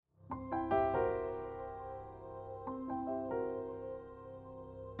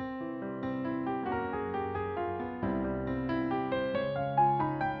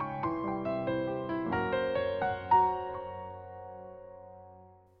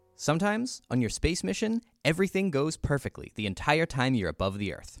Sometimes, on your space mission, everything goes perfectly the entire time you're above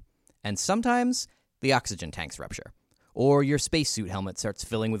the Earth. And sometimes, the oxygen tanks rupture. Or your spacesuit helmet starts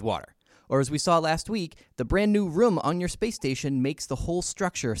filling with water. Or as we saw last week, the brand new room on your space station makes the whole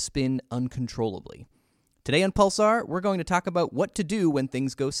structure spin uncontrollably. Today on Pulsar, we're going to talk about what to do when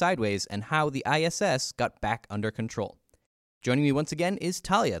things go sideways and how the ISS got back under control. Joining me once again is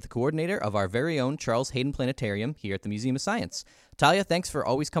Talia, the coordinator of our very own Charles Hayden Planetarium here at the Museum of Science. Talia, thanks for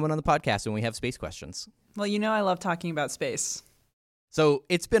always coming on the podcast when we have space questions. Well, you know I love talking about space. So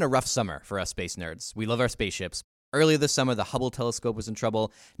it's been a rough summer for us space nerds. We love our spaceships. Earlier this summer, the Hubble telescope was in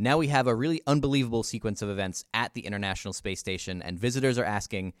trouble. Now we have a really unbelievable sequence of events at the International Space Station, and visitors are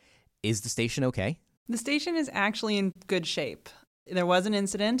asking, is the station okay? The station is actually in good shape. There was an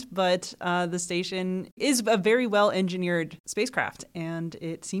incident, but the station is a very well-engineered spacecraft, and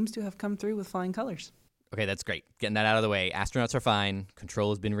it seems to have come through with flying colors. Okay, that's great. Getting that out of the way. Astronauts are fine.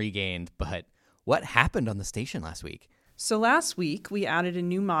 Control has been regained. But what happened on the station last week? So last week, we added a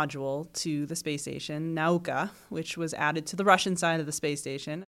new module to the space station, Nauka, which was added to the Russian side of the space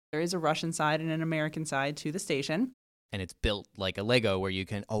station. There is a Russian side and an American side to the station. And it's built like a Lego where you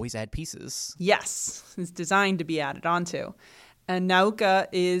can always add pieces. Yes, it's designed to be added onto. And Nauka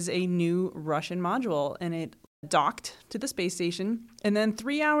is a new Russian module, and it docked to the space station. And then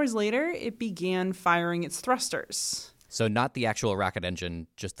 3 hours later, it began firing its thrusters. So not the actual rocket engine,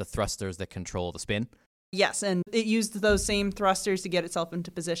 just the thrusters that control the spin? Yes, and it used those same thrusters to get itself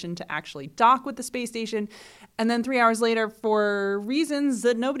into position to actually dock with the space station. And then 3 hours later, for reasons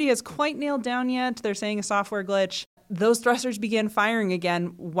that nobody has quite nailed down yet, they're saying a software glitch, those thrusters began firing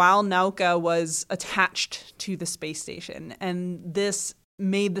again while Nauka was attached to the space station. And this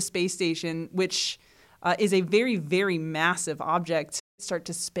made the space station, which is a very, very massive object, start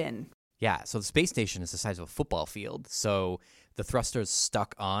to spin. Yeah, so the space station is the size of a football field. So the thrusters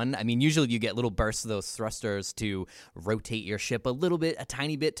stuck on. I mean, usually you get little bursts of those thrusters to rotate your ship a little bit, a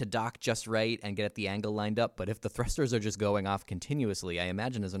tiny bit, to dock just right and get the angle lined up. But if the thrusters are just going off continuously, I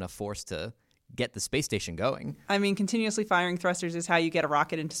imagine there's enough force to get the space station going. I mean, continuously firing thrusters is how you get a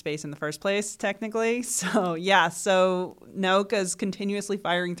rocket into space in the first place, technically. So, yeah, so Nauka's continuously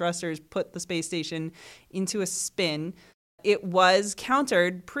firing thrusters put the space station into a spin. It was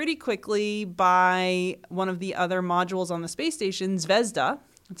countered pretty quickly by one of the other modules on the space station, Zvezda.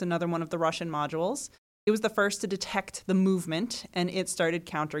 It's another one of the Russian modules. It was the first to detect the movement, and it started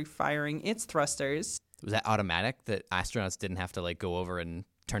counter-firing its thrusters. Was that automatic, that astronauts didn't have to go over and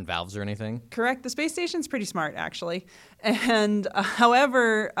turn valves or anything? Correct. The space station's pretty smart, actually. And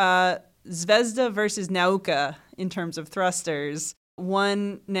however, Zvezda versus Nauka in terms of thrusters,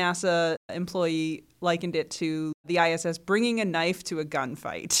 one NASA employee likened it to the ISS bringing a knife to a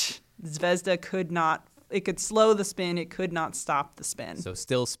gunfight. Zvezda could slow the spin, it could not stop the spin. So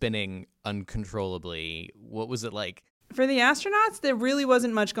still spinning uncontrollably. What was it like? For the astronauts, there really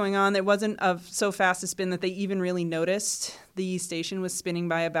wasn't much going on. It wasn't of so fast a spin that they even really noticed. The station was spinning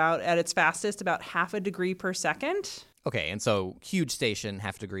by at its fastest, about half a degree per second. Okay, and so huge station,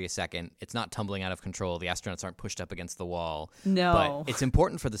 half a degree a second. It's not tumbling out of control. The astronauts aren't pushed up against the wall. No. But it's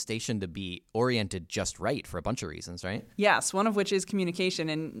important for the station to be oriented just right for a bunch of reasons, right? Yes, one of which is communication.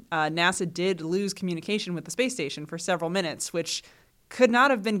 And NASA did lose communication with the space station for several minutes, which could not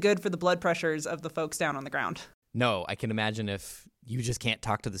have been good for the blood pressures of the folks down on the ground. No, I can imagine if you just can't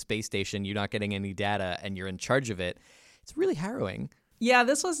talk to the space station, you're not getting any data, and you're in charge of it. It's really harrowing. Yeah,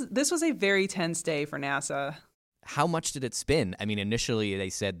 this was a very tense day for NASA. How much did it spin? I mean, initially they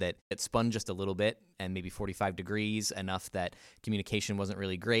said that it spun just a little bit and maybe 45 degrees, enough that communication wasn't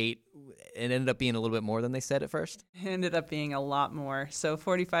really great. It ended up being a little bit more than they said at first. It ended up being a lot more. So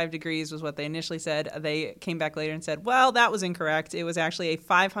 45 degrees was what they initially said. They came back later and said, well, that was incorrect. It was actually a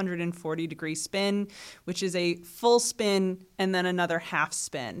 540-degree spin, which is a full spin and then another half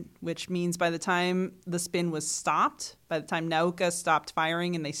spin, which means by the time the spin was stopped, by the time Nauka stopped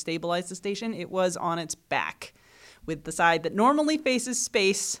firing and they stabilized the station, it was on its back, with the side that normally faces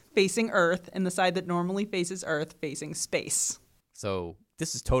space facing Earth and the side that normally faces Earth facing space. So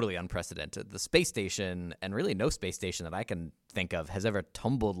this is totally unprecedented. The space station, and really no space station that I can think of, has ever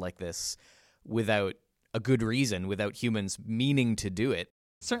tumbled like this without a good reason, without humans meaning to do it.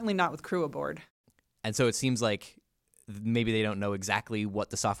 Certainly not with crew aboard. And so it seems like maybe they don't know exactly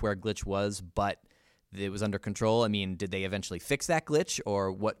what the software glitch was, but it was under control. I mean, did they eventually fix that glitch,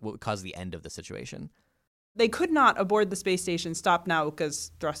 or what caused the end of the situation? They could not, aboard the space station, stop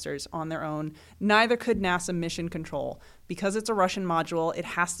Nauka's thrusters on their own. Neither could NASA Mission Control. Because it's a Russian module, it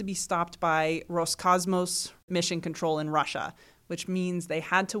has to be stopped by Roscosmos Mission Control in Russia, which means they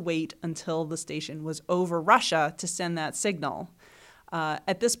had to wait until the station was over Russia to send that signal.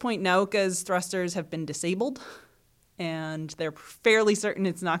 At this point, Nauka's thrusters have been disabled, and they're fairly certain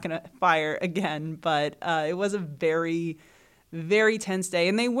it's not going to fire again. But it was a very, very tense day.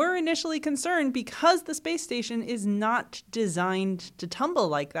 And they were initially concerned because the space station is not designed to tumble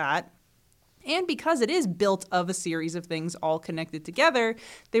like that. And because it is built of a series of things all connected together,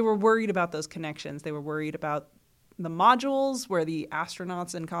 they were worried about those connections. They were worried about the modules where the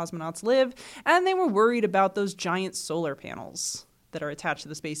astronauts and cosmonauts live, and they were worried about those giant solar panels that are attached to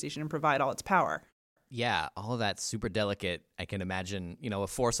the space station and provide all its power. Yeah, all of that's super delicate. I can imagine, a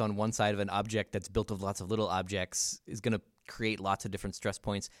force on one side of an object that's built of lots of little objects is going to create lots of different stress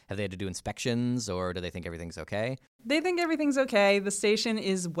points. Have they had to do inspections, or do they think everything's okay? They think everything's okay. The station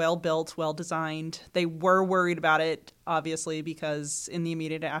is well built, well designed. They were worried about it, obviously, because in the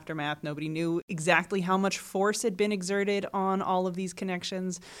immediate aftermath, nobody knew exactly how much force had been exerted on all of these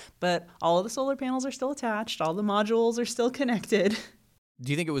connections. But all of the solar panels are still attached. All the modules are still connected.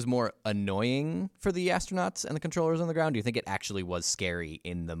 Do you think it was more annoying for the astronauts and the controllers on the ground? Do you think it actually was scary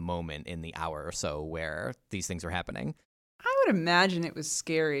in the moment, in the hour or so where these things were happening? I would imagine it was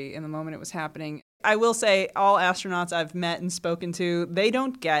scary in the moment it was happening. I will say all astronauts I've met and spoken to, they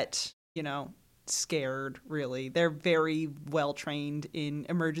don't get, scared, really. They're very well trained in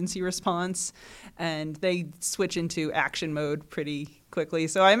emergency response, and they switch into action mode pretty quickly.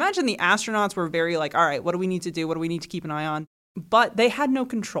 So I imagine the astronauts were very all right, what do we need to do? What do we need to keep an eye on? But they had no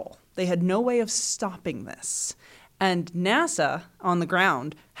control. They had no way of stopping this. And NASA on the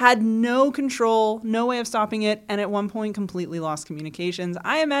ground had no control, no way of stopping it, and at one point completely lost communications.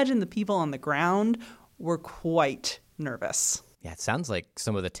 I imagine the people on the ground were quite nervous. Yeah, it sounds like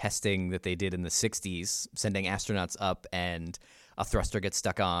some of the testing that they did in the 60s, sending astronauts up and a thruster gets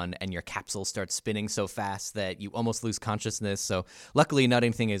stuck on and your capsule starts spinning so fast that you almost lose consciousness. So luckily not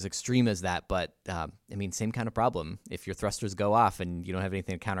anything as extreme as that, but same kind of problem. If your thrusters go off and you don't have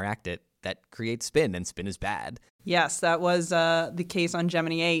anything to counteract it, that creates spin, and spin is bad. Yes, that was the case on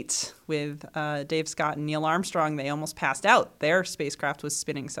Gemini 8 with Dave Scott and Neil Armstrong. They almost passed out. Their spacecraft was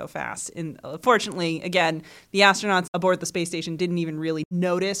spinning so fast. And fortunately, again, the astronauts aboard the space station didn't even really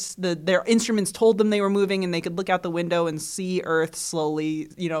notice. Their instruments told them they were moving, and they could look out the window and see Earth slowly,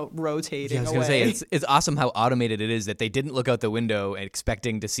 rotating away. I was going to say, it's awesome how automated it is that they didn't look out the window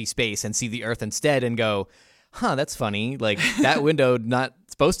expecting to see space and see the Earth instead and go, that's funny. That window not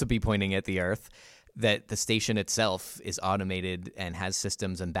supposed to be pointing at the Earth. That the station itself is automated and has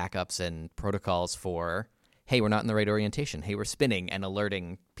systems and backups and protocols for, hey, we're not in the right orientation. Hey, we're spinning, and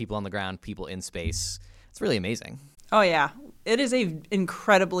alerting people on the ground, people in space. It's really amazing. Oh, yeah. It is an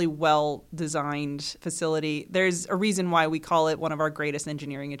incredibly well-designed facility. There's a reason why we call it one of our greatest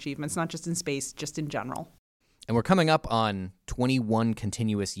engineering achievements, not just in space, just in general. And we're coming up on 21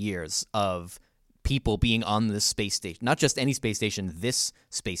 continuous years of people being on this space station, not just any space station, this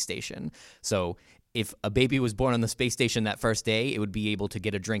space station. So if a baby was born on the space station that first day, it would be able to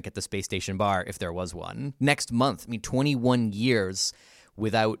get a drink at the space station bar if there was one. Next month, 21 years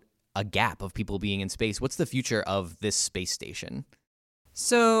without a gap of people being in space. What's the future of this space station?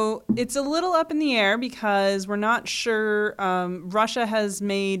 So it's a little up in the air because we're not sure. Russia has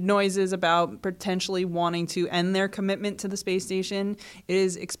made noises about potentially wanting to end their commitment to the space station. It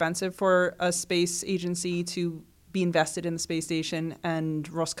is expensive for a space agency to be invested in the space station, and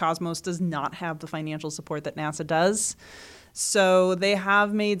Roscosmos does not have the financial support that NASA does. So they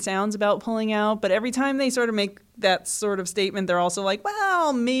have made sounds about pulling out, but every time they sort of make that sort of statement, they're also like,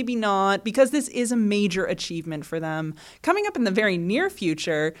 well, maybe not, because this is a major achievement for them. Coming up in the very near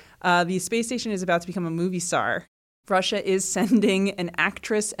future, the space station is about to become a movie star. Russia is sending an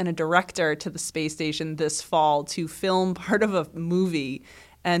actress and a director to the space station this fall to film part of a movie.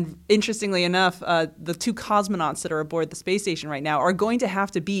 And interestingly enough, the two cosmonauts that are aboard the space station right now are going to have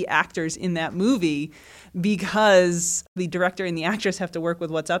to be actors in that movie because the director and the actress have to work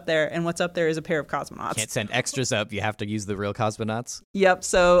with what's up there, and what's up there is a pair of cosmonauts. Can't send extras up. You have to use the real cosmonauts. Yep.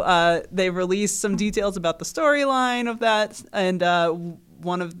 So they released some details about the storyline of that, and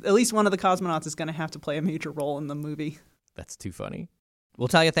at least one of the cosmonauts is going to have to play a major role in the movie. That's too funny. Well,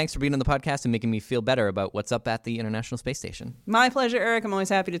 Talia, thanks for being on the podcast and making me feel better about what's up at the International Space Station. My pleasure, Eric. I'm always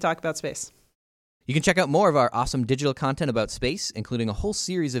happy to talk about space. You can check out more of our awesome digital content about space, including a whole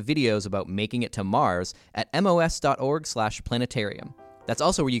series of videos about making it to Mars at mos.org/planetarium. That's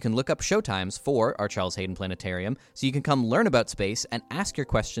also where you can look up showtimes for our Charles Hayden Planetarium, so you can come learn about space and ask your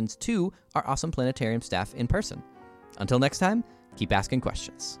questions to our awesome planetarium staff in person. Until next time, keep asking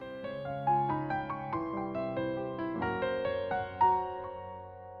questions.